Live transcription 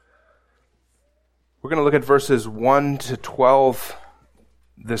We're going to look at verses 1 to 12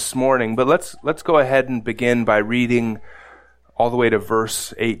 this morning, but let's go ahead and begin by reading all the way to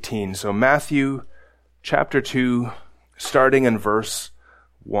verse 18. So Matthew chapter 2, starting in verse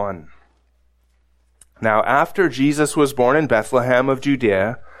 1. Now after Jesus was born in Bethlehem of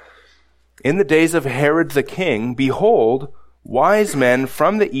Judea, in the days of Herod the king, behold, wise men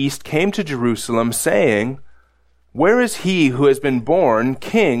from the east came to Jerusalem, saying, Where is he who has been born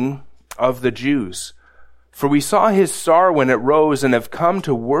King of the Jews? For we saw his star when it rose and have come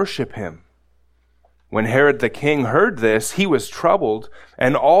to worship him. When Herod the king heard this, he was troubled,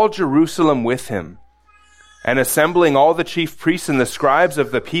 and all Jerusalem with him. And assembling all the chief priests and the scribes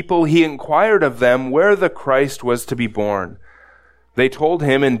of the people, he inquired of them where the Christ was to be born. They told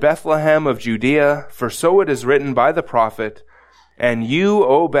him, In Bethlehem of Judea, for so it is written by the prophet, And you,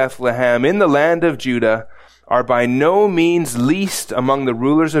 O Bethlehem, in the land of Judah, are by no means least among the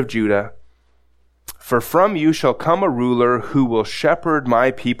rulers of Judah. For from you shall come a ruler who will shepherd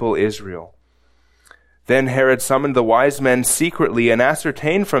my people Israel. Then Herod summoned the wise men secretly and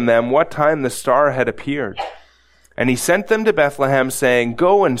ascertained from them what time the star had appeared. And he sent them to Bethlehem, saying,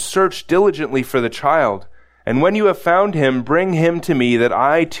 Go and search diligently for the child, and when you have found him, bring him to me, that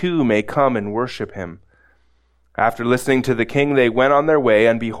I too may come and worship him. After listening to the king, they went on their way,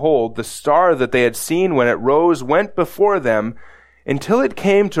 and behold, the star that they had seen when it rose went before them, until it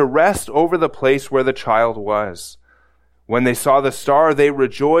came to rest over the place where the child was. When they saw the star, they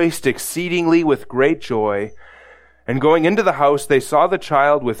rejoiced exceedingly with great joy. And going into the house, they saw the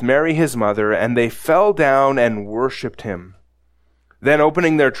child with Mary his mother, and they fell down and worshipped him. Then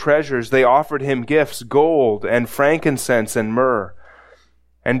opening their treasures, they offered him gifts, gold and frankincense and myrrh.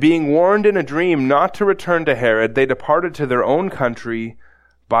 And being warned in a dream not to return to Herod, they departed to their own country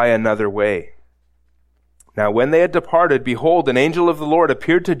by another way. Now when they had departed, behold, an angel of the Lord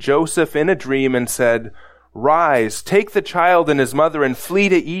appeared to Joseph in a dream and said, Rise, take the child and his mother and flee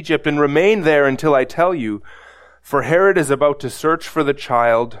to Egypt and remain there until I tell you, for Herod is about to search for the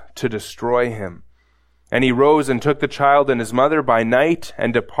child to destroy him. And he rose and took the child and his mother by night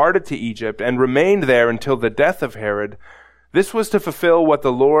and departed to Egypt and remained there until the death of Herod. This was to fulfill what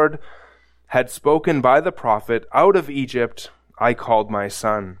the Lord had spoken by the prophet, Out of Egypt I called my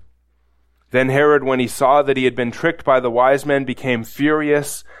son. Then Herod, when he saw that he had been tricked by the wise men, became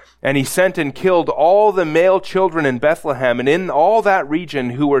furious, and he sent and killed all the male children in Bethlehem and in all that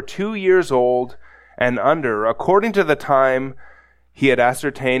region who were 2 years old and under, according to the time he had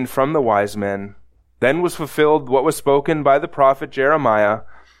ascertained from the wise men. Then was fulfilled what was spoken by the prophet Jeremiah.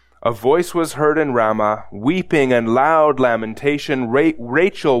 A voice was heard in Ramah, weeping and loud lamentation,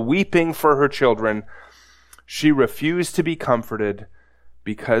 Rachel weeping for her children. She refused to be comforted,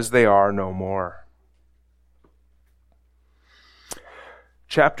 because they are no more.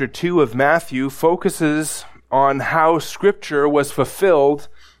 Chapter 2 of Matthew focuses on how Scripture was fulfilled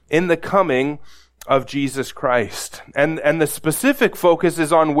in the coming of Jesus Christ. And the specific focus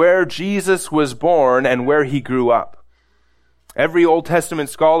is on where Jesus was born and where he grew up. Every Old Testament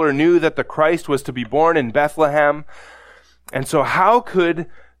scholar knew that the Christ was to be born in Bethlehem. And so how could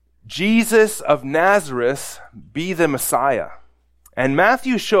Jesus of Nazareth be the Messiah? And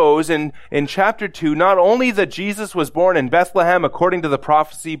Matthew shows in chapter 2 not only that Jesus was born in Bethlehem according to the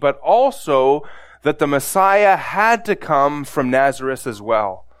prophecy, but also that the Messiah had to come from Nazareth as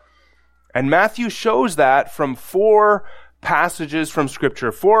well. And Matthew shows that from 4 passages from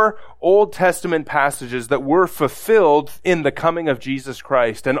Scripture, 4 Old Testament passages that were fulfilled in the coming of Jesus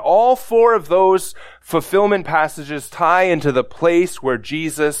Christ. And all 4 of those fulfillment passages tie into the place where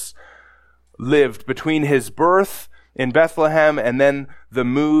Jesus lived between his birth in Bethlehem and then the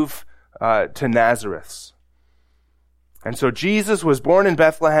move to Nazareth. And so Jesus was born in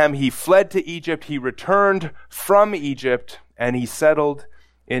Bethlehem. He fled to Egypt. He returned from Egypt and he settled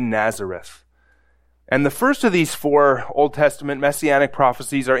in Nazareth. And the first of these 4 Old Testament messianic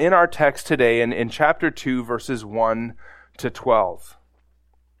prophecies are in our text today in chapter 2, verses 1 to 12.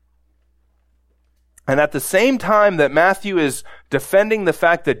 And at the same time that Matthew is defending the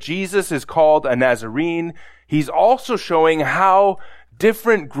fact that Jesus is called a Nazarene, he's also showing how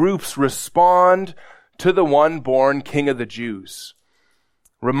different groups respond to the one born King of the Jews.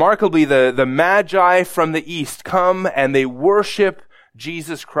 Remarkably, the Magi from the east come and they worship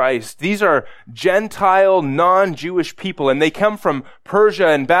Jesus Christ. These are Gentile, non-Jewish people, and they come from Persia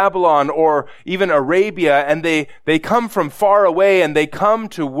and Babylon or even Arabia, and they come from far away and they come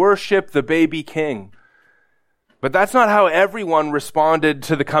to worship the baby king. But that's not how everyone responded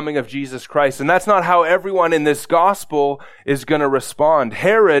to the coming of Jesus Christ, and that's not how everyone in this gospel is going to respond.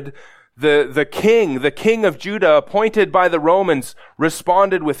 Herod, the king of Judah, appointed by the Romans,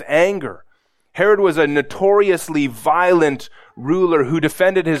 responded with anger. Herod was a notoriously violent ruler who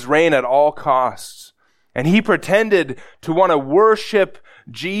defended his reign at all costs. And he pretended to want to worship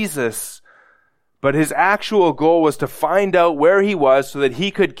Jesus, but his actual goal was to find out where he was so that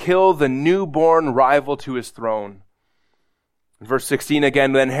he could kill the newborn rival to his throne. In verse 16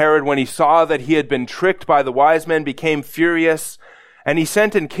 again, then Herod, when he saw that he had been tricked by the wise men, became furious, and he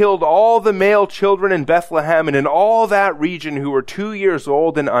sent and killed all the male children in Bethlehem and in all that region who were 2 years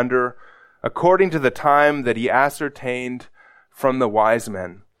old and under, according to the time that he ascertained from the wise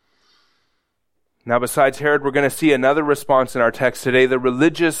men. Now, besides Herod, we're going to see another response in our text today. The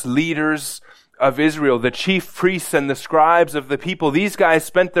religious leaders of Israel, the chief priests and the scribes of the people, these guys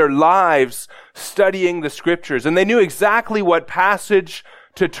spent their lives studying the scriptures, and they knew exactly what passage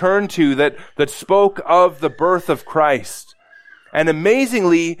to turn to that spoke of the birth of Christ. And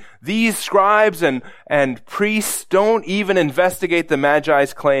amazingly, these scribes and priests don't even investigate the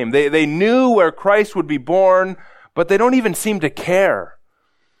Magi's claim. They knew where Christ would be born, but they don't even seem to care.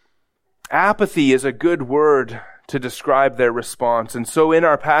 Apathy is a good word to describe their response. And so in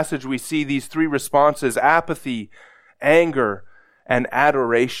our passage, we see these three responses: apathy, anger, and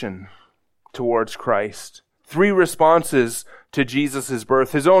adoration towards Christ. Three responses to Jesus'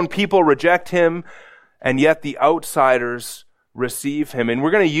 birth. His own people reject him, and yet the outsiders receive him. And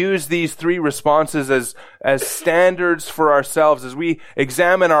we're going to use these three responses as standards for ourselves as we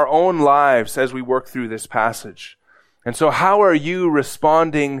examine our own lives as we work through this passage. And so how are you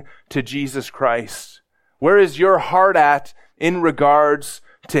responding to Jesus Christ? Where is your heart at in regards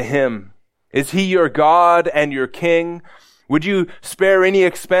to him? Is he your God and your King? Would you spare any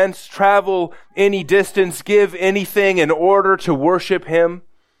expense, travel any distance, give anything in order to worship him?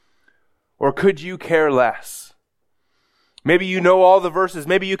 Or could you care less? Maybe you know all the verses.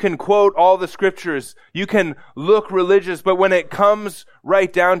 Maybe you can quote all the scriptures. You can look religious, but when it comes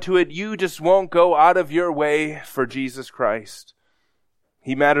right down to it, you just won't go out of your way for Jesus Christ.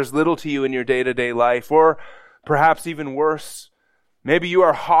 He matters little to you in your day-to-day life, or perhaps even worse, maybe you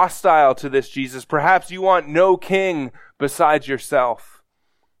are hostile to this Jesus. Perhaps you want no king besides yourself.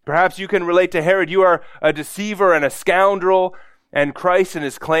 Perhaps you can relate to Herod. You are a deceiver and a scoundrel, and Christ and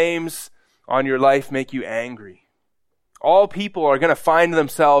his claims on your life make you angry. All people are going to find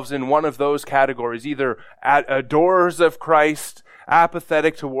themselves in one of those categories, either adorers of Christ,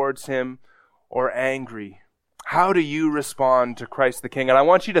 apathetic towards him, or angry. How do you respond to Christ the King? And I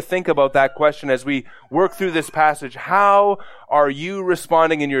want you to think about that question as we work through this passage. How are you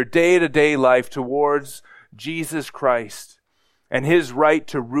responding in your day-to-day life towards Jesus Christ and his right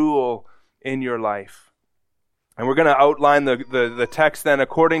to rule in your life? And we're going to outline the text then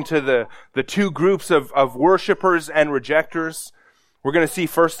according to the two groups of worshipers and rejectors. We're going to see,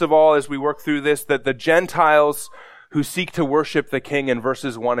 first of all, as we work through this, that the Gentiles who seek to worship the King in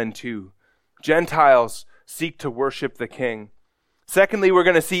verses 1 and 2. Gentiles seek to worship the King. Secondly, we're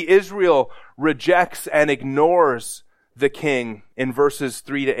going to see Israel rejects and ignores the King in verses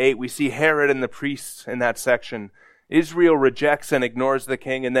 3 to 8. We see Herod and the priests in that section. Israel rejects and ignores the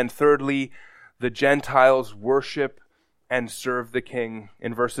King. And then thirdly, the Gentiles worship and serve the King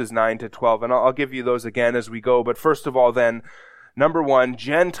in verses 9 to 12. And I'll give you those again as we go. But first of all then, number one,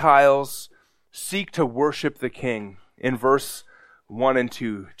 Gentiles seek to worship the King in verse 1 and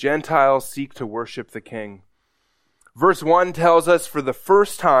 2. Gentiles seek to worship the King. Verse 1 tells us for the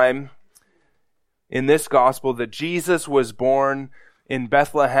first time in this gospel that Jesus was born in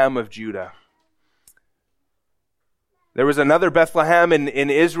Bethlehem of Judah. There was another Bethlehem in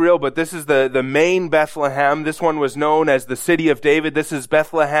Israel, but this is the main Bethlehem. This one was known as the city of David. This is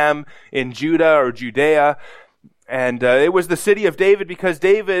Bethlehem in Judah or Judea. And it was the city of David because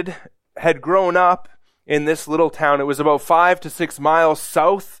David had grown up in this little town. It was about 5 to 6 miles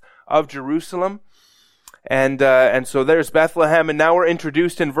south of Jerusalem. And so there's Bethlehem. And now we're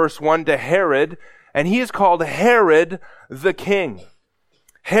introduced in verse 1 to Herod. And he is called Herod the King.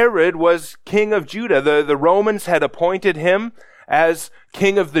 Herod was king of Judah. The Romans had appointed him as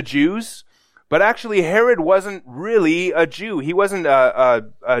king of the Jews, but actually Herod wasn't really a Jew. He wasn't a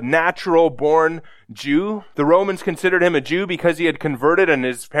natural-born Jew. The Romans considered him a Jew because he had converted and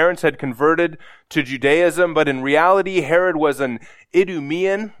his parents had converted to Judaism, but in reality Herod was an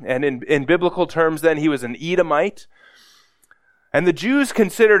Idumean, and in biblical terms then he was an Edomite. And the Jews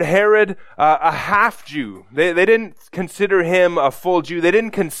considered Herod a half-Jew. They didn't consider him a full Jew. They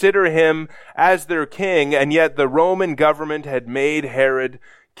didn't consider him as their king, and yet the Roman government had made Herod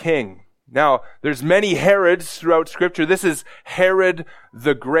king. Now, there's many Herods throughout Scripture. This is Herod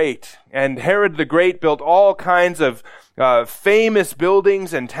the Great. And Herod the Great built all kinds of famous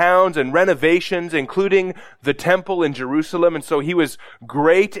buildings and towns and renovations, including the temple in Jerusalem. And so he was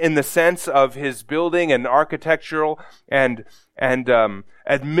great in the sense of his building and architectural and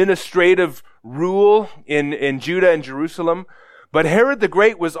administrative rule in Judah and Jerusalem. But Herod the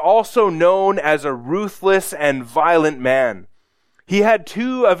Great was also known as a ruthless and violent man. He had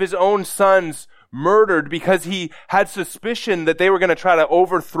 2 of his own sons murdered because he had suspicion that they were going to try to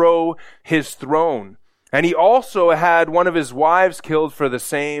overthrow his throne. And he also had one of his wives killed for the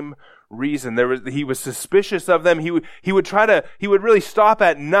same reason. He was suspicious of them. He would really stop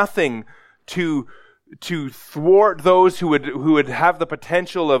at nothing to thwart those who would have the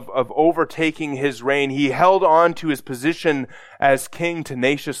potential of overtaking his reign. He held on to his position as king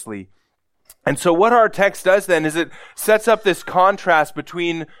tenaciously. And so what our text does then is it sets up this contrast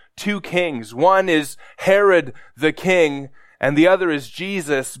between 2 kings. One is Herod the king, and the other is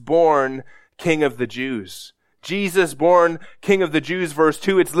Jesus born King of the Jews. Jesus born King of the Jews, verse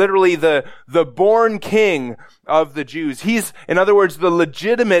 2, it's literally the born king of the Jews. He's, in other words, the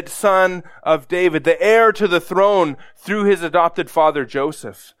legitimate son of David, the heir to the throne through his adopted father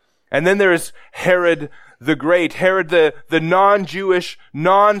Joseph. And then there's Herod the Great, Herod the non-Jewish,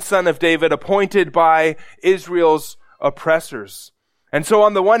 non-son of David, appointed by Israel's oppressors. And so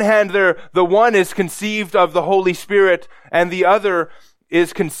on the one hand, the one is conceived of the Holy Spirit, and the other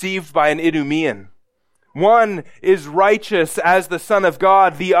is conceived by an Idumean. One is righteous as the Son of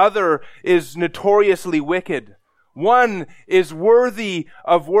God, the other is notoriously wicked. One is worthy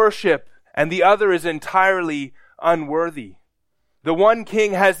of worship, and the other is entirely unworthy. The one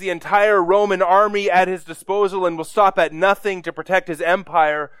king has the entire Roman army at his disposal and will stop at nothing to protect his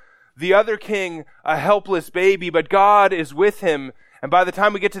empire. The other king, a helpless baby, but God is with him. And by the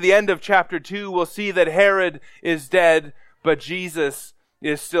time we get to the end of chapter 2, we'll see that Herod is dead, but Jesus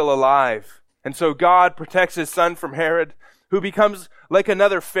is still alive. And so God protects his son from Herod, who becomes like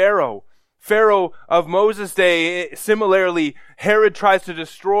another Pharaoh. Pharaoh of Moses' day, similarly, Herod tries to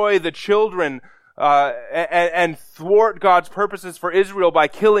destroy the children and thwart God's purposes for Israel by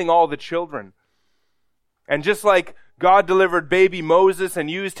killing all the children. And just like God delivered baby Moses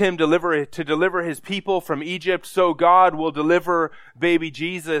and used him to deliver his people from Egypt, so God will deliver baby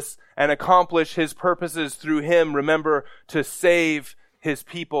Jesus and accomplish his purposes through him, remember, to save his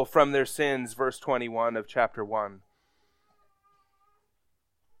people from their sins, verse 21 of chapter 1.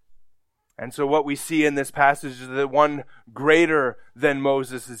 And so what we see in this passage is that one greater than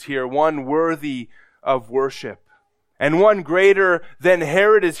Moses is here, one worthy of worship. And one greater than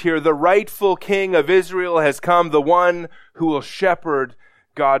Herod is here. The rightful king of Israel has come, the one who will shepherd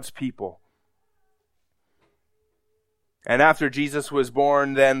God's people. And after Jesus was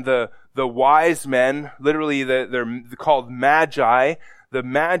born, then the wise men, literally they're called magi, the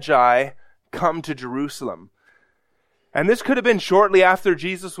magi come to Jerusalem. And this could have been shortly after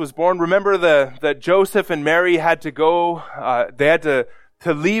Jesus was born. Remember that Joseph and Mary had to go, they had to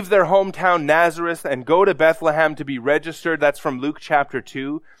leave their hometown Nazareth and go to Bethlehem to be registered. That's from Luke chapter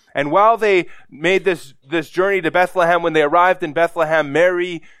 2. And while they made this journey to Bethlehem, when they arrived in Bethlehem,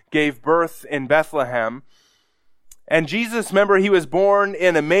 Mary gave birth in Bethlehem. And Jesus, remember, he was born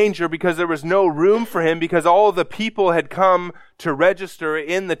in a manger because there was no room for him because all of the people had come to register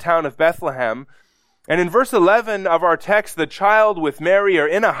in the town of Bethlehem. And in verse 11 of our text, the child with Mary are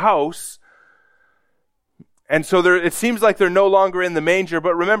in a house. And so it seems like they're no longer in the manger.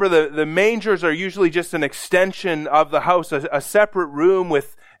 But remember, the mangers are usually just an extension of the house, a separate room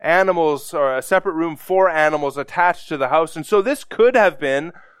with animals, or a separate room for animals attached to the house. And so this could have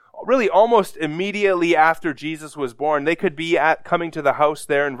been really almost immediately after Jesus was born. They could be coming to the house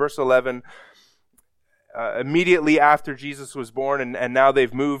there in verse 11 immediately after Jesus was born, and now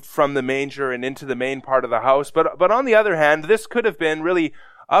they've moved from the manger and into the main part of the house. But on the other hand, this could have been really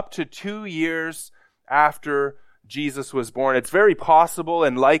up to 2 years after Jesus was born. It's very possible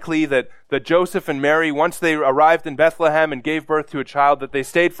and likely that Joseph and Mary, once they arrived in Bethlehem and gave birth to a child, that they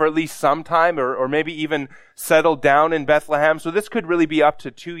stayed for at least some time or maybe even settled down in Bethlehem. So this could really be up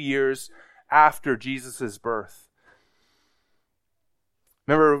to 2 years after Jesus' birth.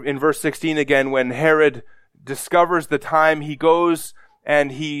 Remember in verse 16 again, when Herod discovers the time, he goes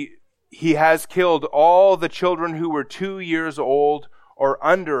and he has killed all the children who were 2 years old or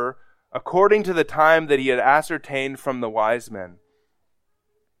under, according to the time that he had ascertained from the wise men.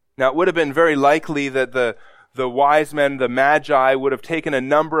 Now, it would have been very likely that the wise men, the magi, would have taken a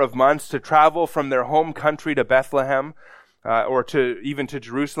number of months to travel from their home country to Bethlehem, or even to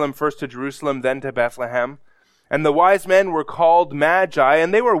Jerusalem, first to Jerusalem, then to Bethlehem. And the wise men were called Magi,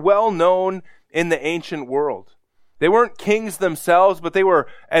 and they were well known in the ancient world. They weren't kings themselves, but they were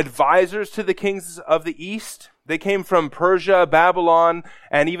advisors to the kings of the East. They came from Persia, Babylon,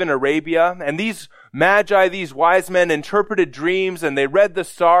 and even Arabia. And these Magi, these wise men, interpreted dreams, and they read the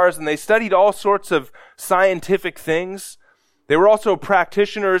stars, and they studied all sorts of scientific things. They were also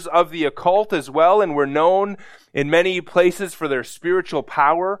practitioners of the occult as well, and were known in many places for their spiritual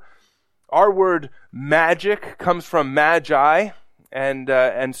power. Our word magic comes from magi,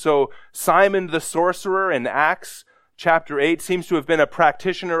 and so Simon the sorcerer in Acts chapter 8 seems to have been a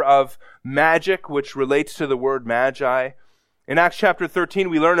practitioner of magic, which relates to the word magi. In Acts chapter 13,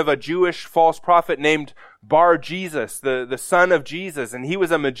 we learn of a Jewish false prophet named Bar-Jesus, the son of Jesus, and he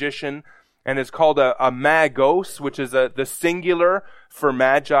was a magician and is called a magos, which is the singular for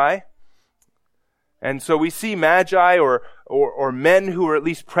magi. And so we see magi or men who were at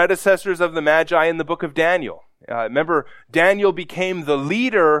least predecessors of the magi in the book of Daniel. Remember, Daniel became the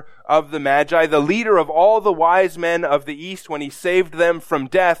leader of the Magi, the leader of all the wise men of the East when he saved them from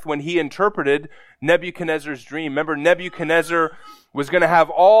death, when he interpreted Nebuchadnezzar's dream. Remember, Nebuchadnezzar was going to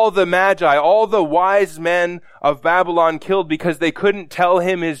have all the Magi, all the wise men of Babylon killed because they couldn't tell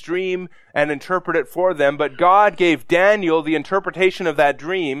him his dream and interpret it for them. But God gave Daniel the interpretation of that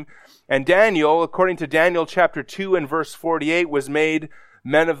dream. And Daniel, according to Daniel chapter 2 and verse 48, was made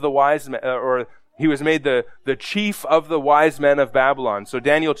men of the wise men, he was made the chief of the wise men of Babylon. So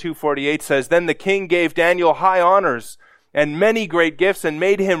Daniel 2:48 says, "Then the king gave Daniel high honors and many great gifts and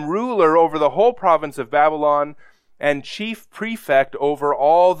made him ruler over the whole province of Babylon and chief prefect over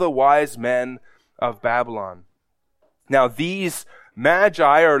all the wise men of Babylon." Now these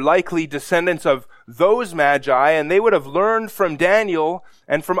Magi are likely descendants of those Magi, and they would have learned from Daniel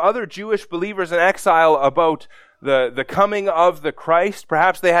and from other Jewish believers in exile about the coming of the Christ.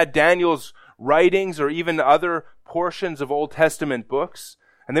 Perhaps they had Daniel's writings or even other portions of Old Testament books.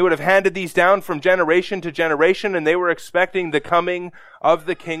 And they would have handed these down from generation to generation, and they were expecting the coming of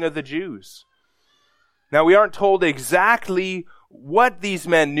the King of the Jews. Now, we aren't told exactly what these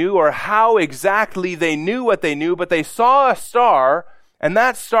men knew or how exactly they knew what they knew, but they saw a star, and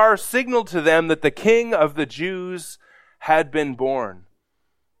that star signaled to them that the King of the Jews had been born.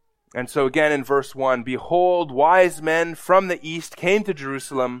 And so again in verse 1, "Behold, wise men from the east came to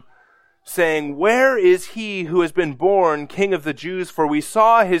Jerusalem, saying, 'Where is he who has been born King of the Jews? For we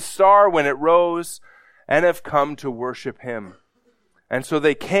saw his star when it rose and have come to worship him.'" And so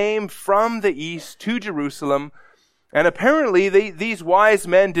they came from the east to Jerusalem, and apparently these wise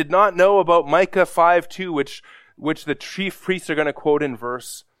men did not know about Micah 5:2, which the chief priests are going to quote in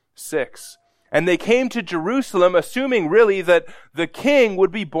verse 6. And they came to Jerusalem, assuming really that the king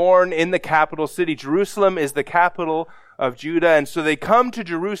would be born in the capital city. Jerusalem is the capital of Judah. And so they come to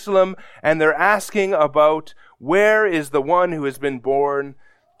Jerusalem and they're asking about where is the one who has been born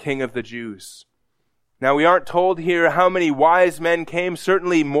King of the Jews. Now we aren't told here how many wise men came,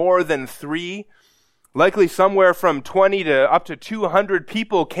 certainly more than 3. Likely somewhere from 20 to up to 200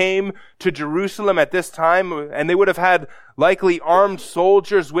 people came to Jerusalem at this time, and they would have had likely armed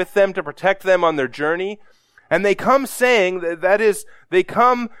soldiers with them to protect them on their journey. And they come saying, that is, they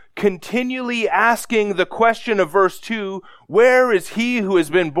come continually asking the question of verse 2, "Where is he who has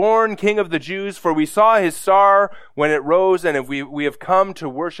been born King of the Jews? For we saw his star when it rose, and we have come to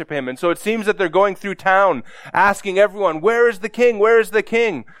worship him." And so it seems that they're going through town asking everyone, "Where is the king? Where is the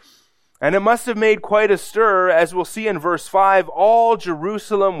king?" And it must have made quite a stir, as we'll see in verse 5. All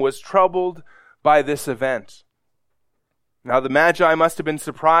Jerusalem was troubled by this event. Now the Magi must have been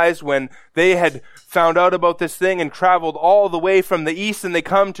surprised when they had found out about this thing and traveled all the way from the east, and they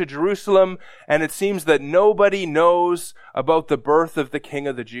come to Jerusalem, and it seems that nobody knows about the birth of the King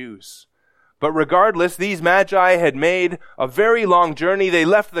of the Jews. But regardless, these Magi had made a very long journey. They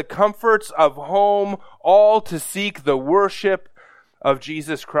left the comforts of home all to seek the worship of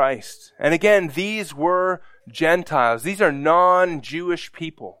Jesus Christ. And again, these were Gentiles. These are non-Jewish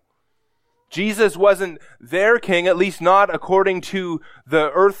people. Jesus wasn't their king, at least not according to the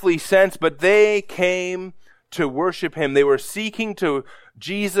earthly sense, but they came to worship him. They were seeking to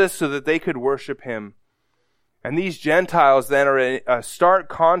Jesus so that they could worship him. And these Gentiles then are a stark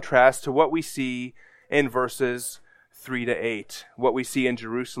contrast to what we see in verses 3 to 8, what we see in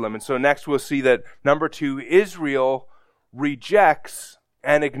Jerusalem. And so next we'll see that, number 2, Israel rejects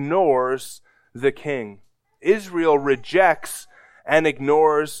and ignores the king. Israel rejects and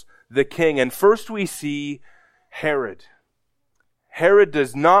ignores the king. And first we see Herod. Herod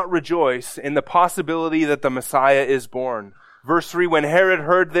does not rejoice in the possibility that the Messiah is born. Verse 3, when Herod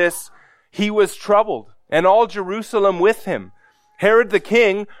heard this, he was troubled, and all Jerusalem with him. Herod the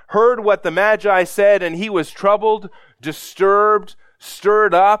king heard what the Magi said, and he was troubled, disturbed,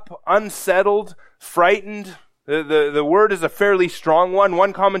 stirred up, unsettled, frightened. The word is a fairly strong one.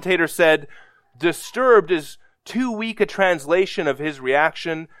 One commentator said, disturbed is too weak a translation of his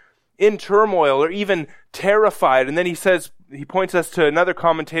reaction, in turmoil or even terrified. And then he points us to another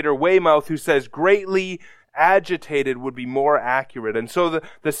commentator, Weymouth, who says greatly agitated would be more accurate. And so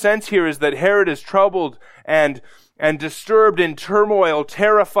the sense here is that Herod is troubled and disturbed, in turmoil,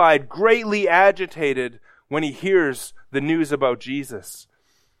 terrified, greatly agitated when he hears the news about Jesus.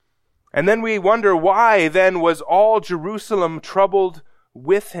 And then we wonder, why then was all Jerusalem troubled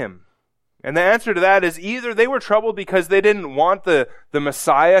with him? And the answer to that is either they were troubled because they didn't want the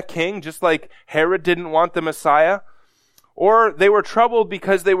Messiah king, just like Herod didn't want the Messiah, or they were troubled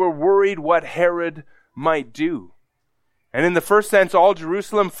because they were worried what Herod might do. And in the first sense, all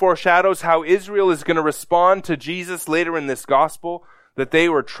Jerusalem foreshadows how Israel is going to respond to Jesus later in this gospel, that they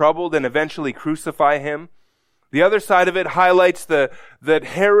were troubled and eventually crucify him. The other side of it highlights that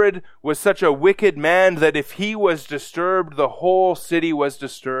Herod was such a wicked man that if he was disturbed, the whole city was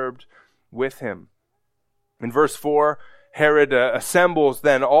disturbed with him. In verse 4, Herod assembles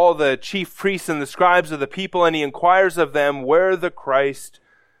then all the chief priests and the scribes of the people, and he inquires of them where the Christ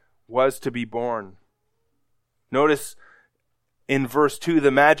was to be born. Notice in verse 2,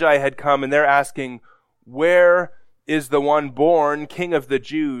 the Magi had come and they're asking, where is the one born King of the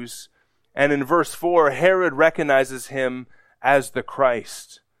Jews? And in verse 4, Herod recognizes him as the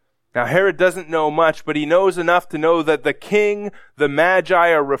Christ. Now, Herod doesn't know much, but he knows enough to know that the king the Magi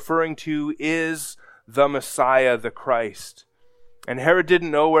are referring to is the Messiah, the Christ. And Herod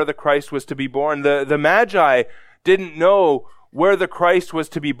didn't know where the Christ was to be born. The Magi didn't know where the Christ was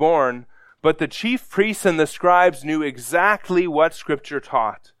to be born, but the chief priests and the scribes knew exactly what Scripture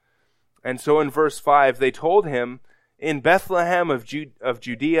taught. And so in verse 5, they told him, in Bethlehem of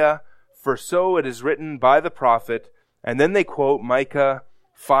Judea, for so it is written by the prophet. And then they quote Micah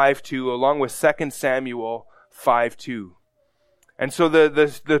 5:2 along with 2 Samuel 5:2. And so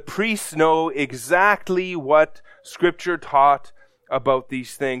the priests know exactly what Scripture taught about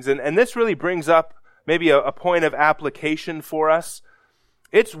these things. And this really brings up maybe a point of application for us.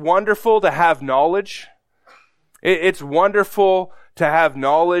 It's wonderful to have knowledge. It's wonderful to have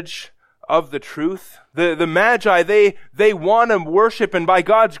knowledge of the truth. The Magi, they want to worship, and by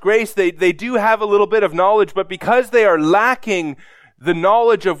God's grace, they do have a little bit of knowledge, but because they are lacking the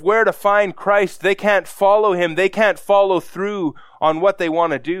knowledge of where to find Christ, they can't follow him. They can't follow through on what they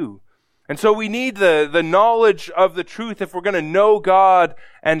want to do. And so we need the knowledge of the truth if we're going to know God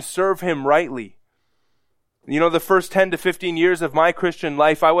and serve him rightly. You know, the first 10 to 15 years of my Christian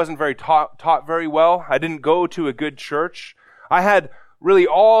life, I wasn't very taught very well. I didn't go to a good church. I had really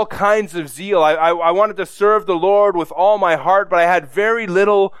all kinds of zeal. I wanted to serve the Lord with all my heart, but I had very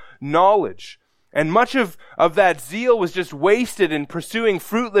little knowledge. And much of that zeal was just wasted in pursuing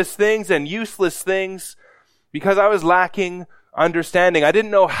fruitless things and useless things because I was lacking understanding. I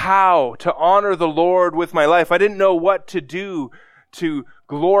didn't know how to honor the Lord with my life. I didn't know what to do to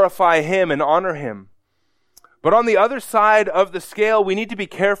glorify him and honor him. But on the other side of the scale, we need to be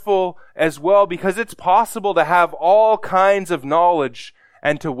careful as well, because it's possible to have all kinds of knowledge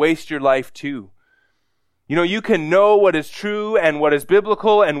and to waste your life too. You know, you can know what is true and what is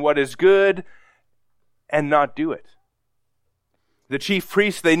biblical and what is good and not do it. The chief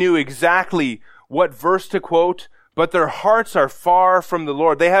priests, they knew exactly what verse to quote, but their hearts are far from the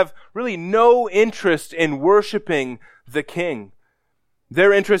Lord. They have really no interest in worshiping the king.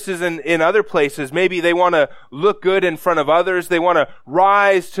 Their interest is in other places. Maybe they want to look good in front of others. They want to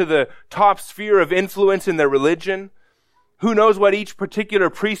rise to the top sphere of influence in their religion. Who knows what each particular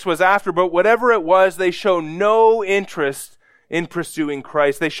priest was after, but whatever it was, they show no interest in pursuing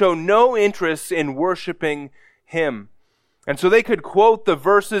Christ. They show no interest in worshiping him. And so they could quote the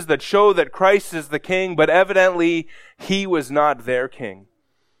verses that show that Christ is the king, but evidently he was not their king.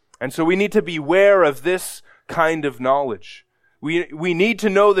 And so we need to beware of this kind of knowledge. We need to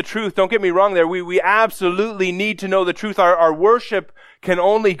know the truth. Don't get me wrong there. We absolutely need to know the truth. Our worship can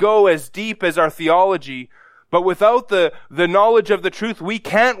only go as deep as our theology. But without the knowledge of the truth, we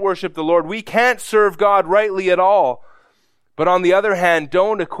can't worship the Lord. We can't serve God rightly at all. But on the other hand,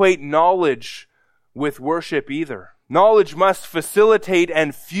 don't equate knowledge with worship either. Knowledge must facilitate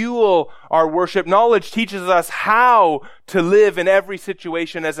and fuel our worship. Knowledge teaches us how to live in every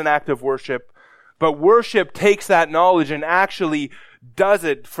situation as an act of worship. But worship takes that knowledge and actually does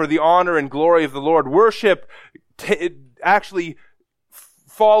it for the honor and glory of the Lord. Worship actually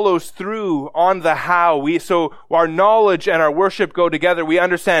follows through on the how. So our knowledge and our worship go together. We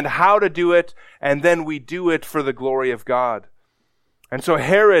understand how to do it, and then we do it for the glory of God. And so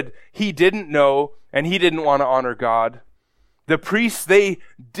Herod, he didn't know, and he didn't want to honor God. The priests, they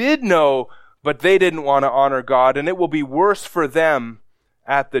did know, but they didn't want to honor God, and it will be worse for them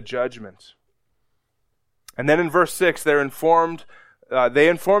at the judgment. And then in verse 6, they informed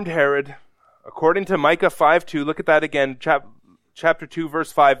Herod, according to Micah 5:2, look at that again, chapter 2,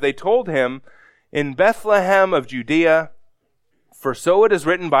 verse 5, they told him, in Bethlehem of Judea, for so it is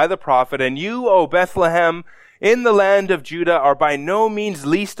written by the prophet, and you, O Bethlehem, in the land of Judah, are by no means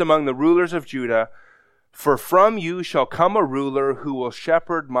least among the rulers of Judah, for from you shall come a ruler who will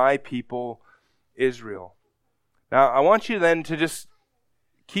shepherd my people Israel. Now, I want you then to just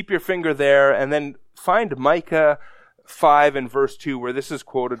keep your finger there and then find Micah 5 and verse 2 where this is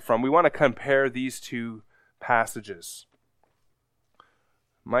quoted from. We want to compare these two passages.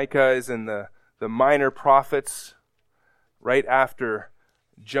 Micah is in the minor prophets right after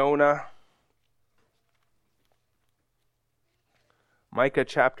Jonah. Micah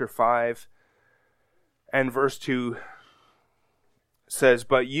chapter 5 and verse 2 says,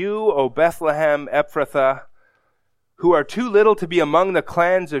 But you, O Bethlehem Ephrathah, who are too little to be among the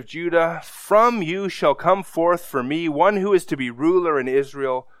clans of Judah, from you shall come forth for me one who is to be ruler in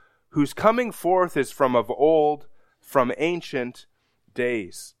Israel, whose coming forth is from of old, from ancient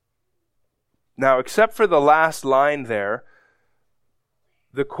days. Now, except for the last line there,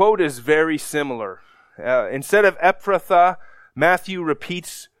 the quote is very similar. Instead of Ephrathah, Matthew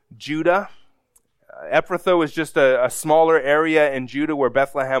repeats Judah. Ephrathah was just a smaller area in Judah where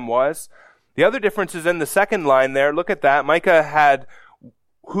Bethlehem was. The other difference is in the second line there. Look at that. Micah had,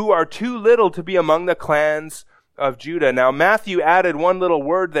 who are too little to be among the clans of Judah. Now, Matthew added one little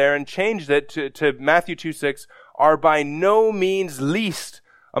word there and changed it to Matthew 2:6, are by no means least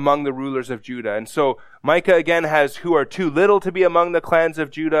among the rulers of Judah. And so Micah again has, who are too little to be among the clans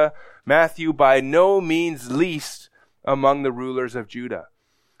of Judah. Matthew, by no means least among the rulers of Judah.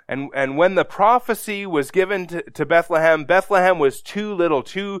 And when the prophecy was given to Bethlehem, Bethlehem was too little,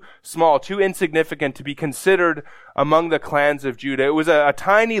 too small, too insignificant to be considered among the clans of Judah. It was a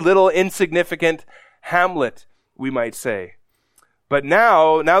tiny little insignificant hamlet, we might say. But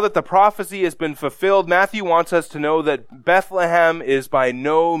now that the prophecy has been fulfilled, Matthew wants us to know that Bethlehem is by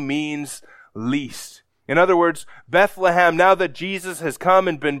no means least. In other words, Bethlehem, now that Jesus has come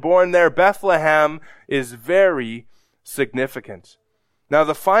and been born there, Bethlehem is very significant. Now,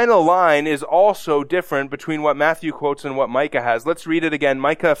 the final line is also different between what Matthew quotes and what Micah has. Let's read it again.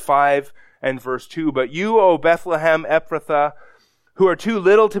 Micah 5 and verse 2. But you, O Bethlehem Ephrathah, who are too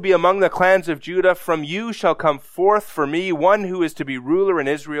little to be among the clans of Judah, from you shall come forth for me one who is to be ruler in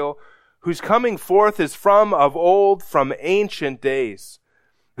Israel, whose coming forth is from of old, from ancient days.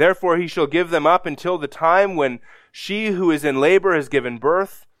 Therefore he shall give them up until the time when she who is in labor has given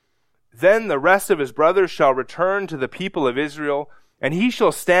birth. Then the rest of his brothers shall return to the people of Israel, and he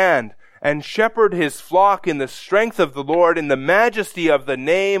shall stand and shepherd his flock in the strength of the Lord, in the majesty of the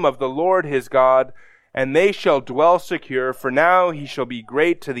name of the Lord his God, and they shall dwell secure, for now he shall be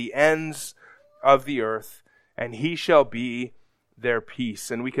great to the ends of the earth, and he shall be their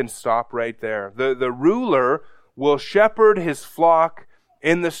peace. And we can stop right there. The ruler will shepherd his flock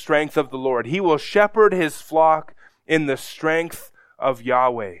in the strength of the Lord. He will shepherd his flock in the strength of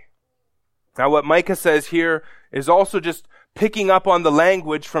Yahweh. Now what Micah says here is also just picking up on the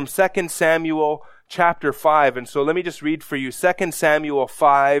language from 2 Samuel chapter 5. And so let me just read for you 2 Samuel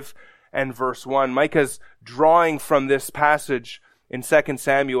 5 and verse 1. Micah's drawing from this passage in 2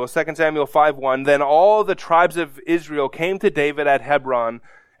 Samuel. 2 Samuel 5:1. Then all the tribes of Israel came to David at Hebron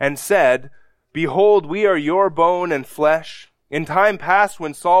and said, Behold, we are your bone and flesh. In time past,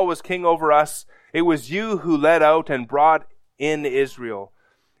 when Saul was king over us, it was you who led out and brought in Israel.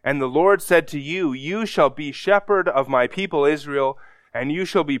 And the Lord said to you, You shall be shepherd of my people Israel, and you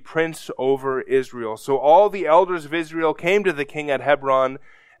shall be prince over Israel. So all the elders of Israel came to the king at Hebron,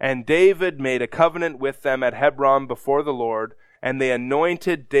 and David made a covenant with them at Hebron before the Lord, and they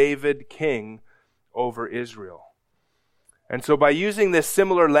anointed David king over Israel. And so by using this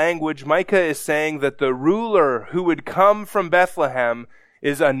similar language, Micah is saying that the ruler who would come from Bethlehem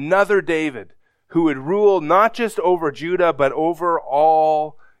is another David, who would rule not just over Judah, but over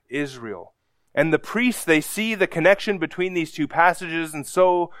all Israel. And the priests, they see the connection between these two passages, and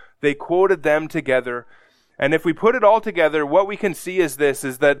so they quoted them together. And if we put it all together, what we can see is this,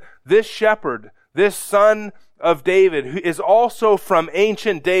 is that this shepherd, this son of David, who is also from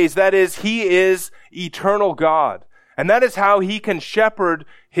ancient days, that is, he is eternal God. And that is how he can shepherd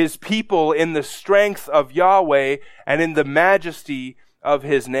his people in the strength of Yahweh and in the majesty of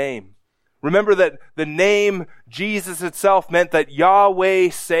his name. Remember that the name Jesus itself meant that Yahweh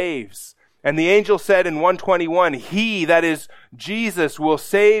saves. And the angel said in 121, he, that is Jesus, will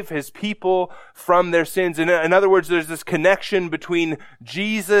save his people from their sins. In other words, there's this connection between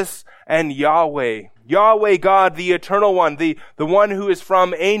Jesus and Yahweh. Yahweh God, the eternal one, the one who is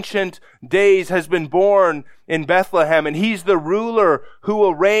from ancient days, has been born in Bethlehem, and he's the ruler who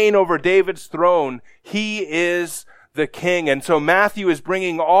will reign over David's throne. He is the king. And so Matthew is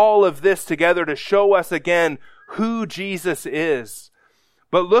bringing all of this together to show us again who Jesus is.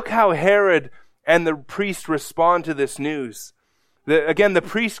 But look how Herod and the priest respond to this news. Again, the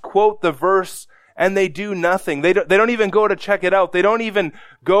priests quote the verse and they do nothing. They don't even go to check it out. They don't even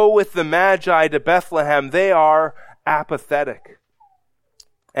go with the Magi to Bethlehem. They are apathetic.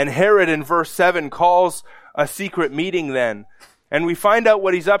 And Herod in verse 7 calls a secret meeting then. And we find out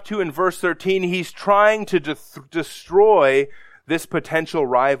what he's up to in verse 13. He's trying to destroy this potential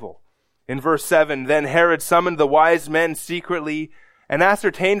rival. In verse 7, then Herod summoned the wise men secretly and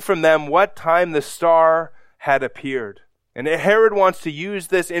ascertained from them what time the star had appeared. And Herod wants to use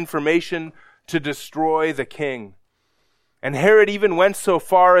this information to destroy the king. And Herod even went so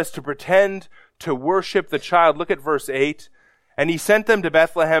far as to pretend to worship the child. Look at verse 8. And he sent them to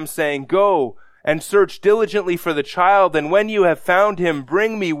Bethlehem, saying, go and search diligently for the child, and when you have found him,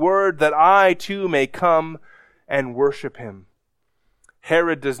 bring me word that I too may come and worship him.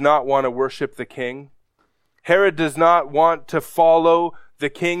 Herod does not want to worship the king. Herod does not want to follow the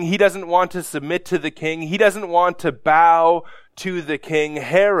king. He doesn't want to submit to the king. He doesn't want to bow to the king.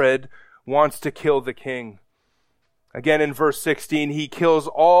 Herod wants to kill the king. Again in verse 16, he kills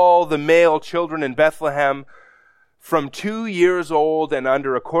all the male children in Bethlehem from 2 years old and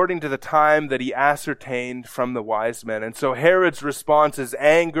under, according to the time that he ascertained from the wise men. And so Herod's response is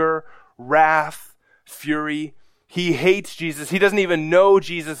anger, wrath, fury. He hates Jesus. He doesn't even know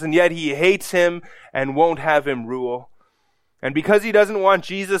Jesus, and yet he hates him and won't have him rule. And because he doesn't want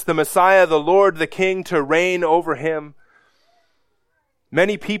Jesus, the Messiah, the Lord, the King, to reign over him,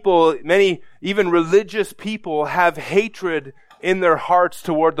 many people, many even religious people, have hatred in their hearts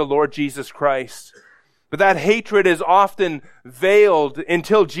toward the Lord Jesus Christ. But that hatred is often veiled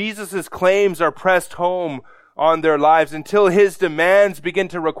until Jesus' claims are pressed home on their lives, until his demands begin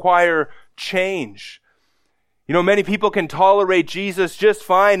to require change. You know, many people can tolerate Jesus just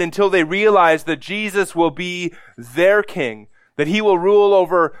fine until they realize that Jesus will be their king, that he will rule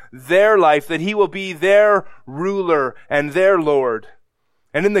over their life, that he will be their ruler and their Lord.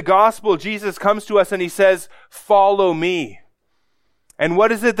 And in the gospel, Jesus comes to us and he says, follow me. And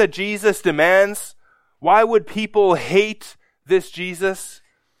what is it that Jesus demands? Why would people hate this Jesus?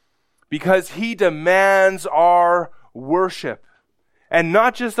 Because he demands our worship. And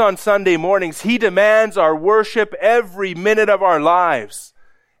not just on Sunday mornings. He demands our worship every minute of our lives.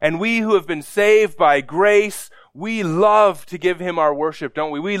 And we who have been saved by grace, we love to give him our worship,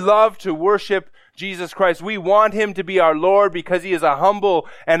 don't we? We love to worship Jesus Christ. We want him to be our Lord because he is a humble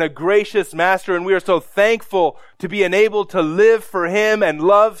and a gracious master. And we are so thankful to be enabled to live for him and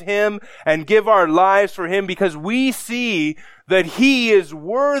love him and give our lives for him because we see that he is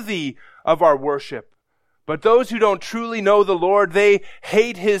worthy of our worship. But those who don't truly know the Lord, they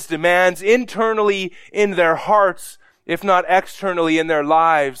hate his demands internally in their hearts, if not externally in their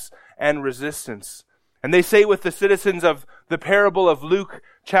lives and resistance. And they say with the citizens of the parable of Luke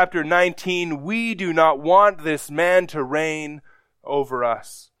chapter 19, we do not want this man to reign over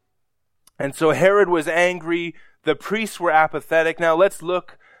us. And so Herod was angry. The priests were apathetic. Now let's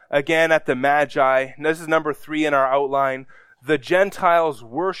look again at the Magi. And this is number 3 in our outline. The Gentiles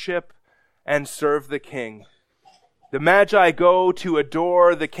worship and serve the king. The Magi go to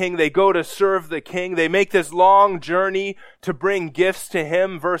adore the king. They go to serve the king. They make this long journey to bring gifts to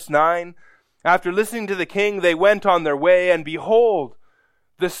him. Verse 9. After listening to the king, they went on their way, and behold,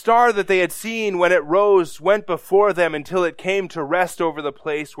 the star that they had seen when it rose went before them until it came to rest over the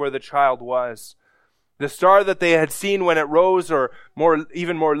place where the child was. The star that they had seen when it rose, or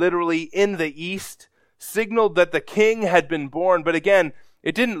even more literally, in the east, signaled that the king had been born. But again,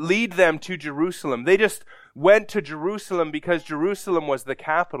 it didn't lead them to Jerusalem. They just went to Jerusalem because Jerusalem was the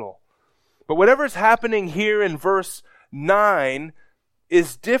capital. But whatever's happening here in verse 9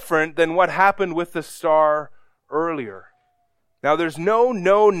 is different than what happened with the star earlier. Now, there's no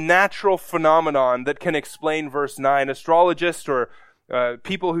known natural phenomenon that can explain verse 9. Astrologists or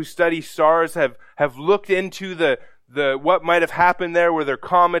people who study stars have looked into the what might have happened there. Were there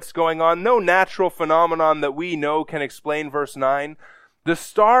comets going on? No natural phenomenon that we know can explain verse 9. The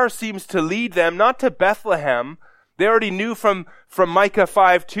star seems to lead them not to Bethlehem. They already knew from Micah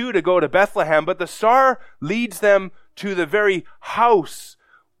 5:2 to go to Bethlehem, but the star leads them to the very house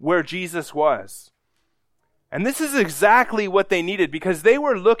where Jesus was. And this is exactly what they needed, because they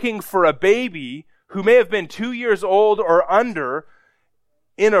were looking for a baby who may have been 2 years old or under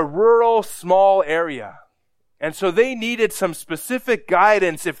in a rural, small area. And so they needed some specific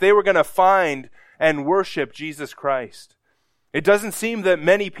guidance if they were going to find and worship Jesus Christ. It doesn't seem that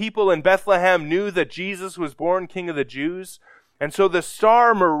many people in Bethlehem knew that Jesus was born King of the Jews. And so the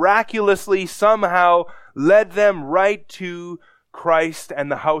star miraculously somehow led them right to Christ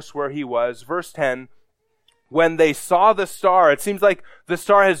and the house where he was. Verse 10, when they saw the star, it seems like the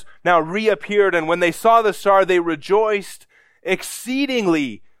star has now reappeared, and when they saw the star, they rejoiced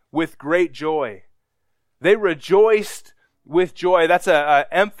exceedingly with great joy. They rejoiced with joy. That's a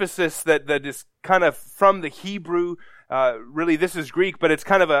emphasis that is kind of from the Hebrew. Really, this is Greek, but it's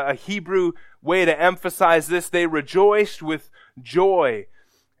kind of a Hebrew way to emphasize this. They rejoiced with joy.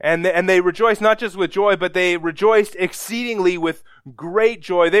 And they rejoiced not just with joy, but they rejoiced exceedingly with great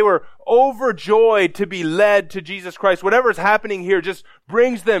joy. They were overjoyed to be led to Jesus Christ. Whatever is happening here just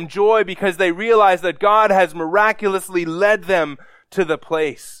brings them joy because they realize that God has miraculously led them to the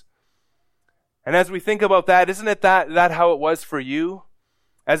place. And as we think about that, isn't it that how it was for you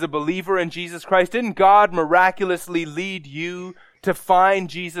as a believer in Jesus Christ? Didn't God miraculously lead you to find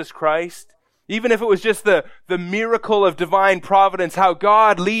Jesus Christ? Even if it was just the miracle of divine providence, how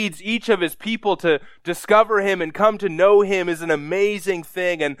God leads each of his people to discover him and come to know him is an amazing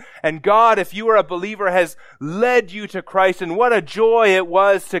thing. And God, if you are a believer, has led you to Christ. And what a joy it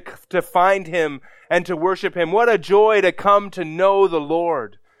was to find him and to worship him. What a joy to come to know the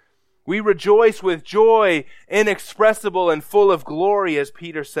Lord. We rejoice with joy inexpressible and full of glory, as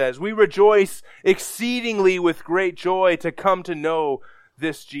Peter says. We rejoice exceedingly with great joy to come to know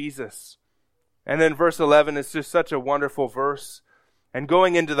this Jesus. And then verse 11 is just such a wonderful verse. And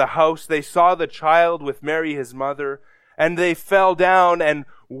going into the house, they saw the child with Mary his mother, and they fell down and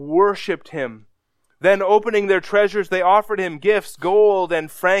worshipped him. Then opening their treasures, they offered him gifts, gold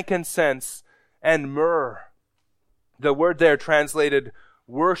and frankincense and myrrh. The word there translated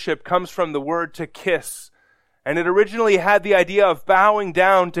worship comes from the word to kiss. And it originally had the idea of bowing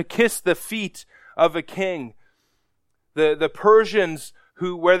down to kiss the feet of a king. The Persians,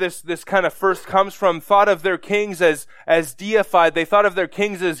 where this kind of first comes from, thought of their kings as deified. They thought of their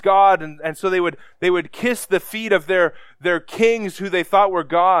kings as God, and so they would kiss the feet of their kings who they thought were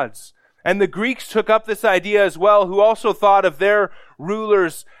gods. And the Greeks took up this idea as well, who also thought of their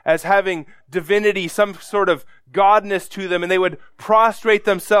rulers as having divinity, some sort of godness to them, and they would prostrate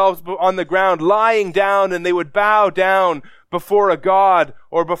themselves on the ground, lying down, and they would bow down before a god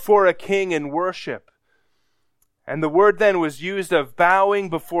or before a king in worship. And the word then was used of bowing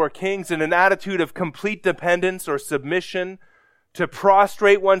before kings in an attitude of complete dependence or submission, to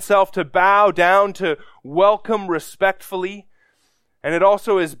prostrate oneself, to bow down, to welcome respectfully. And it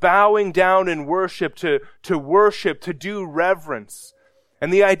also is bowing down in worship, to worship, to do reverence.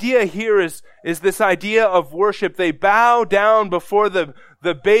 And the idea here is this idea of worship. They bow down before the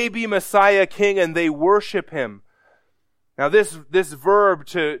baby Messiah King and they worship him. Now this verb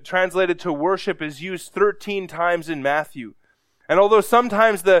translated to worship is used 13 times in Matthew. And although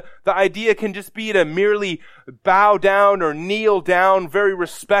sometimes the idea can just be to merely bow down or kneel down very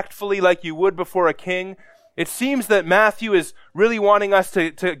respectfully like you would before a king, it seems that Matthew is really wanting us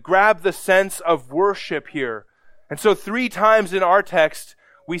to grab the sense of worship here. And so 3 times in our text,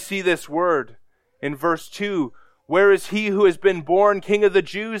 we see this word. In verse 2, where is he who has been born King of the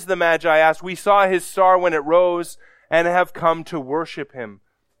Jews, the Magi asked. We saw his star when it rose and have come to worship him.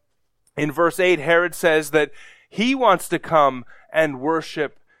 In verse 8, Herod says that he wants to come and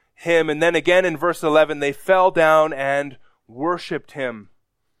worship him. And then again in verse 11, they fell down and worshiped him.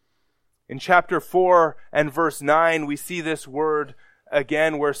 In chapter 4 and verse 9, we see this word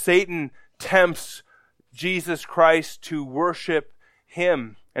again where Satan tempts Jesus Christ to worship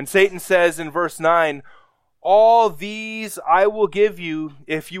him. And Satan says in verse 9, all these I will give you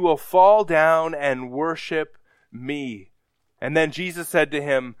if you will fall down and worship me. And then Jesus said to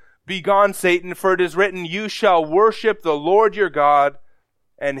him, begone, Satan, for it is written, you shall worship the Lord your God,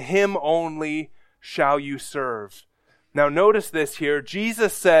 and him only shall you serve. Now notice this here.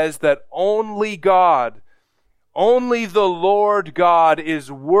 Jesus says that only God, only the Lord God is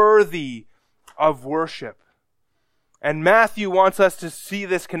worthy of worship. And Matthew wants us to see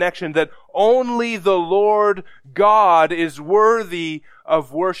this connection, that only the Lord God is worthy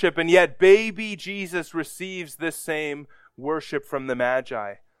of worship, and yet baby Jesus receives this same worship from the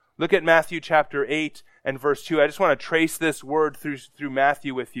Magi. Look at Matthew chapter 8 and verse 2. I just want to trace this word through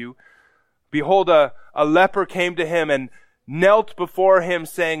Matthew with you. Behold, a leper came to him and knelt before him,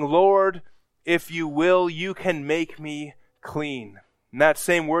 saying, Lord, if you will, you can make me clean. And that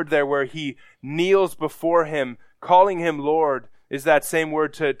same word there where he kneels before him, calling him Lord, is that same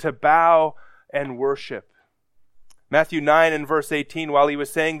word to bow and worship. Matthew 9 and verse 18, while he was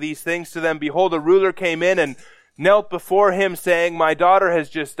saying these things to them, behold, a ruler came in and knelt before him, saying, my daughter has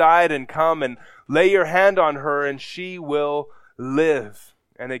just died, and come and lay your hand on her, and she will live.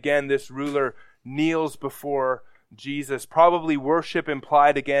 And again, this ruler kneels before Jesus. Probably worship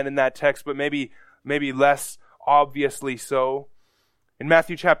implied again in that text, but maybe less obviously so. In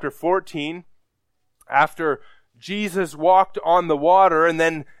Matthew chapter 14, after Jesus walked on the water and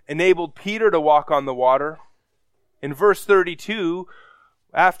then enabled Peter to walk on the water, in verse 32,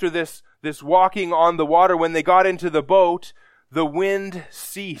 after this walking on the water, when they got into the boat, the wind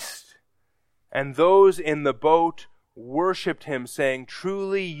ceased, and those in the boat worshipped him, saying,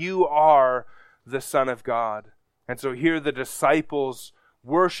 truly you are the Son of God. And so here the disciples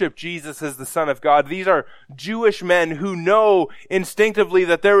worship Jesus as the Son of God. These are Jewish men who know instinctively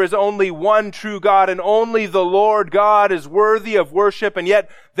that there is only one true God, and only the Lord God is worthy of worship, and yet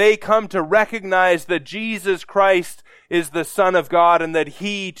they come to recognize that Jesus Christ is the Son of God, and that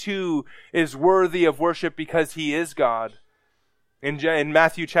he too is worthy of worship because he is God. In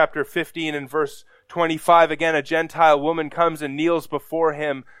Matthew chapter 15 and verse 25, again, a Gentile woman comes and kneels before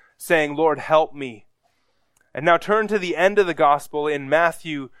him, saying, Lord, help me. And now turn to the end of the gospel in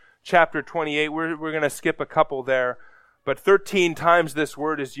Matthew chapter 28. We're going to skip a couple there, but 13 times this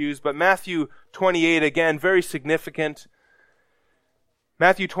word is used. But Matthew 28, again, very significant.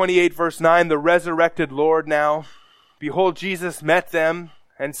 Matthew 28 verse 9, the resurrected Lord now. Behold, Jesus met them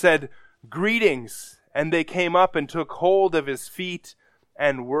and said, greetings. And they came up and took hold of his feet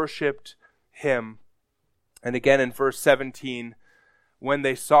and worshipped him. And again in verse 17, when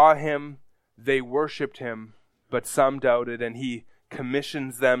they saw him, they worshipped him, but some doubted, and he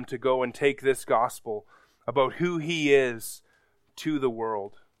commissions them to go and take this gospel about who he is to the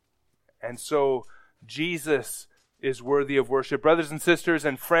world. And so Jesus is worthy of worship. Brothers and sisters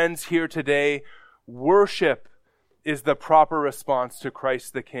and friends here today, worship is the proper response to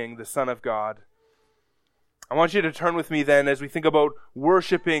Christ the King, the Son of God. I want you to turn with me then, as we think about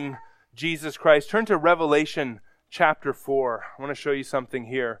worshiping Jesus Christ, turn to Revelation chapter 4. I want to show you something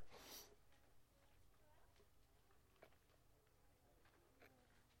here.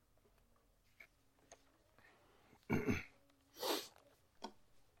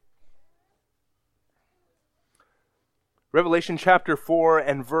 Revelation chapter 4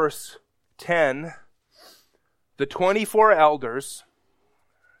 and verse 10, the 24 elders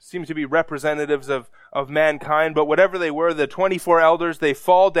seem to be representatives of mankind, but whatever they were, the 24 elders, they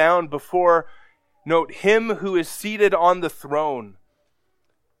fall down before, note, him who is seated on the throne,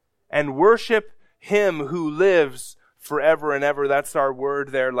 and worship him who lives forever and ever. That's our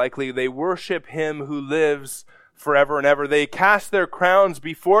word there, likely. They worship him who lives forever and ever. They cast their crowns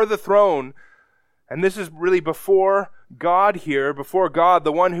before the throne, and this is really before God here, before God,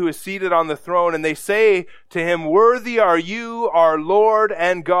 the one who is seated on the throne, and they say to him, worthy are you, our Lord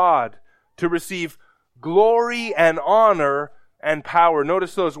and God, to receive glory and honor and power.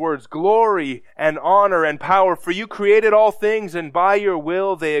 Notice those words, glory and honor and power, for you created all things, and by your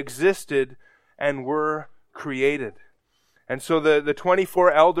will they existed and were created. And so the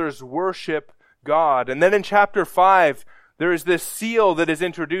 24 elders worship God. And then in chapter 5, there is this seal that is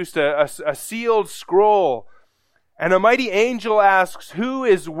introduced, a sealed scroll. And a mighty angel asks, who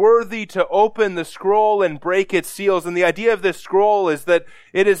is worthy to open the scroll and break its seals? And the idea of this scroll is that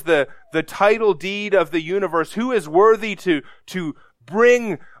it is the title deed of the universe. Who is worthy to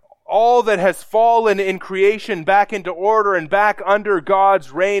bring all that has fallen in creation back into order and back under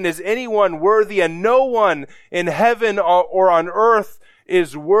God's reign? Is anyone worthy? And no one in heaven or on earth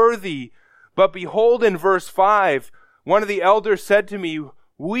is worthy. But behold, in verse 5, one of the elders said to me,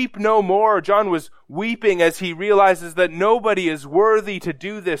 weep no more. John was weeping as he realizes that nobody is worthy to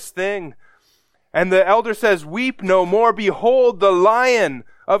do this thing. And the elder says, weep no more. Behold, the Lion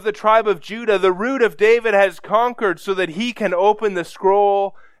of the tribe of Judah, the Root of David, has conquered so that he can open the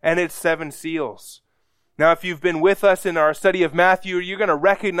scroll and its 7 seals. Now, if you've been with us in our study of Matthew, you're going to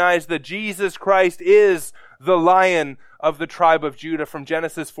recognize that Jesus Christ is the Lion of the tribe of Judah from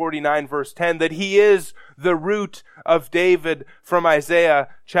Genesis 49 verse 10, that he is the Root of David from Isaiah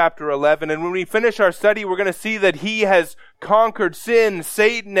chapter 11. And when we finish our study, we're going to see that he has conquered sin,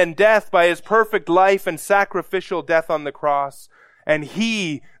 Satan, and death by his perfect life and sacrificial death on the cross. And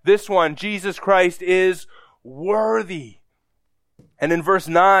he, this one, Jesus Christ, is worthy. And in verse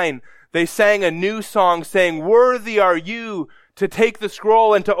 9, they sang a new song saying, worthy are you to take the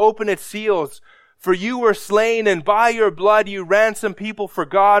scroll and to open its seals. For you were slain, and by your blood you ransomed people for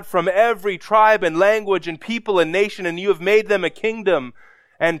God from every tribe and language and people and nation, and you have made them a kingdom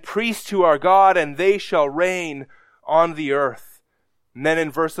and priests to our God, and they shall reign on the earth. And then in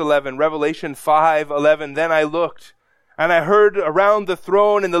verse 11, Revelation 5:11, then I looked, and I heard around the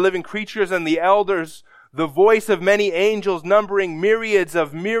throne and the living creatures and the elders the voice of many angels, numbering myriads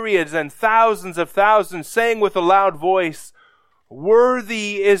of myriads and thousands of thousands, saying with a loud voice,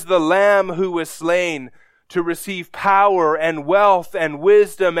 worthy is the Lamb who was slain to receive power and wealth and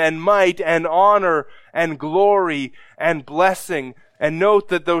wisdom and might and honor and glory and blessing. And note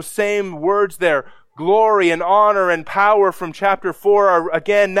that those same words there, glory and honor and power from chapter 4, are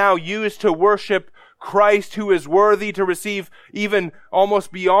again now used to worship Christ, who is worthy to receive even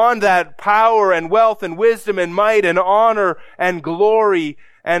almost beyond that power and wealth and wisdom and might and honor and glory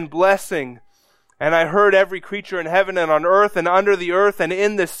and blessing. And I heard every creature in heaven and on earth and under the earth and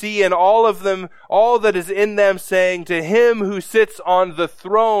in the sea, and all of them, all that is in them, saying, to him who sits on the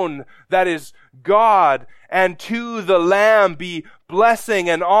throne, that is God, and to the Lamb be blessing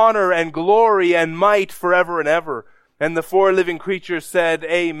and honor and glory and might forever and ever. And the four living creatures said,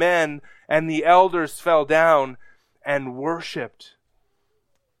 Amen. And the elders fell down and worshipped.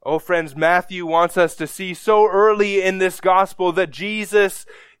 Oh, friends, Matthew wants us to see so early in this gospel that Jesus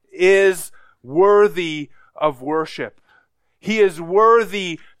is worthy of worship. He is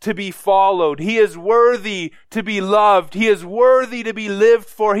worthy to be followed. He is worthy to be loved. He is worthy to be lived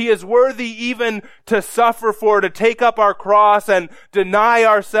for. He is worthy even to suffer for, to take up our cross and deny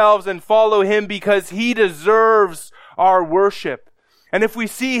ourselves and follow Him, because He deserves our worship. And if we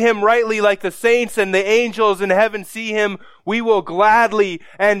see Him rightly, like the saints and the angels in heaven see Him, we will gladly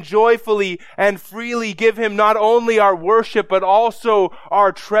and joyfully and freely give Him not only our worship, but also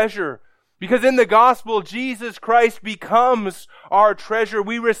our treasure. Because in the gospel, Jesus Christ becomes our treasure.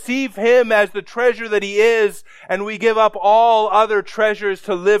 We receive Him as the treasure that He is, and we give up all other treasures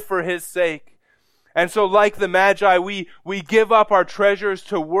to live for His sake. And so like the Magi, we give up our treasures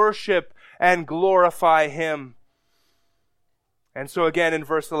to worship and glorify Him. And so again in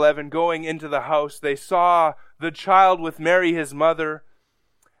verse 11, going into the house, they saw the child with Mary his mother,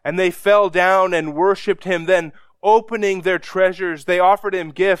 and they fell down and worshipped Him. Then opening their treasures, they offered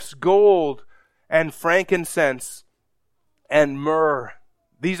Him gifts, gold and frankincense and myrrh.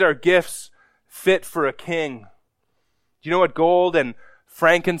 These are gifts fit for a king. Do you know what gold and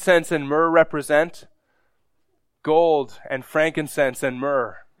frankincense and myrrh represent? Gold and frankincense and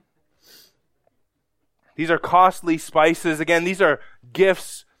myrrh. These are costly spices. Again, these are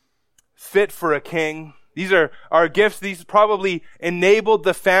gifts fit for a king. These are gifts. These probably enabled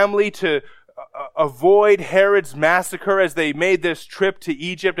the family to avoid Herod's massacre as they made this trip to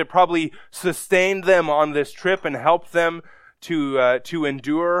Egypt. It probably sustained them on this trip and helped them to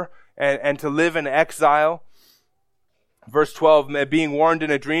endure and to live in exile. Verse 12, being warned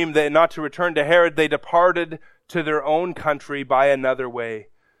in a dream that not to return to Herod, they departed to their own country by another way.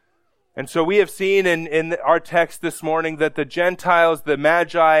 And so we have seen in our text this morning that the Gentiles, the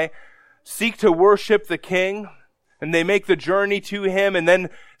Magi, seek to worship the King, and they make the journey to Him. And then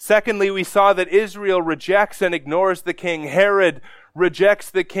secondly, we saw that Israel rejects and ignores the King. Herod rejects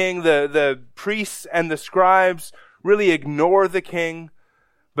the King. The priests and the scribes really ignore the King.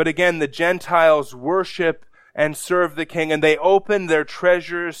 But again, the Gentiles worship and serve the King, and they open their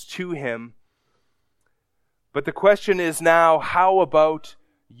treasures to Him. But the question is now, how about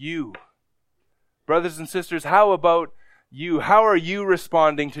you? Brothers and sisters, how about you? How are you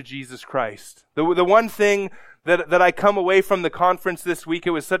responding to Jesus Christ? The one thing that I come away from the conference this week,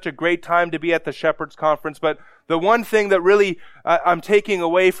 it was such a great time to be at the Shepherd's Conference, but the one thing that really I'm taking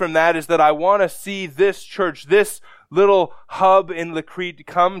away from that is that I want to see this church, this little hub in La Crete,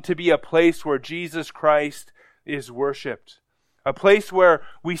 come to be a place where Jesus Christ is worshipped. A place where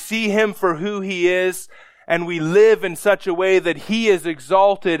we see Him for who He is, and we live in such a way that He is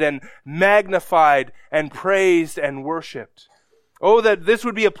exalted and magnified and praised and worshipped. Oh, that this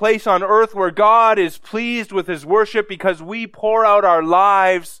would be a place on earth where God is pleased with His worship because we pour out our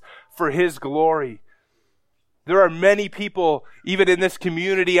lives for His glory. There are many people, even in this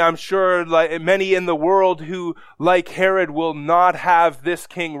community, I'm sure, like many in the world, who, like Herod, will not have this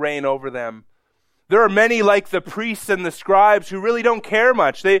king reign over them. There are many like the priests and the scribes who really don't care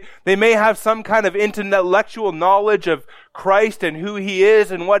much. They may have some kind of intellectual knowledge of Christ and who He is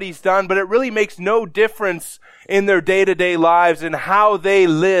and what He's done, but it really makes no difference in their day-to-day lives and how they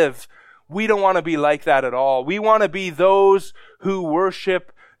live. We don't want to be like that at all. We want to be those who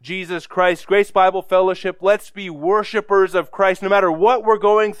worship Jesus Christ. Grace Bible Fellowship, let's be worshipers of Christ. No matter what we're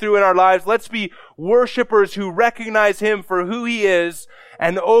going through in our lives, let's be worshipers who recognize Him for who He is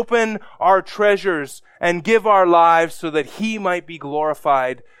and open our treasures and give our lives so that He might be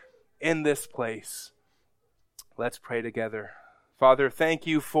glorified in this place. Let's pray together. Father, thank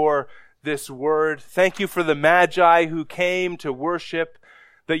you for this word. Thank you for the Magi who came to worship,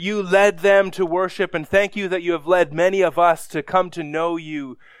 that you led them to worship, and thank you that you have led many of us to come to know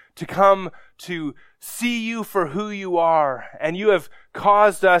you, to come to see you for who you are, and you have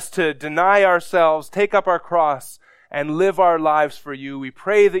caused us to deny ourselves, take up our cross, and live our lives for you. We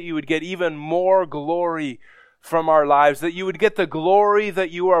pray that you would get even more glory from our lives, that you would get the glory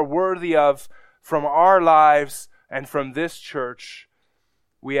that you are worthy of from our lives and from this church.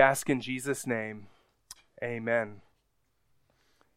 We ask in Jesus' name, amen.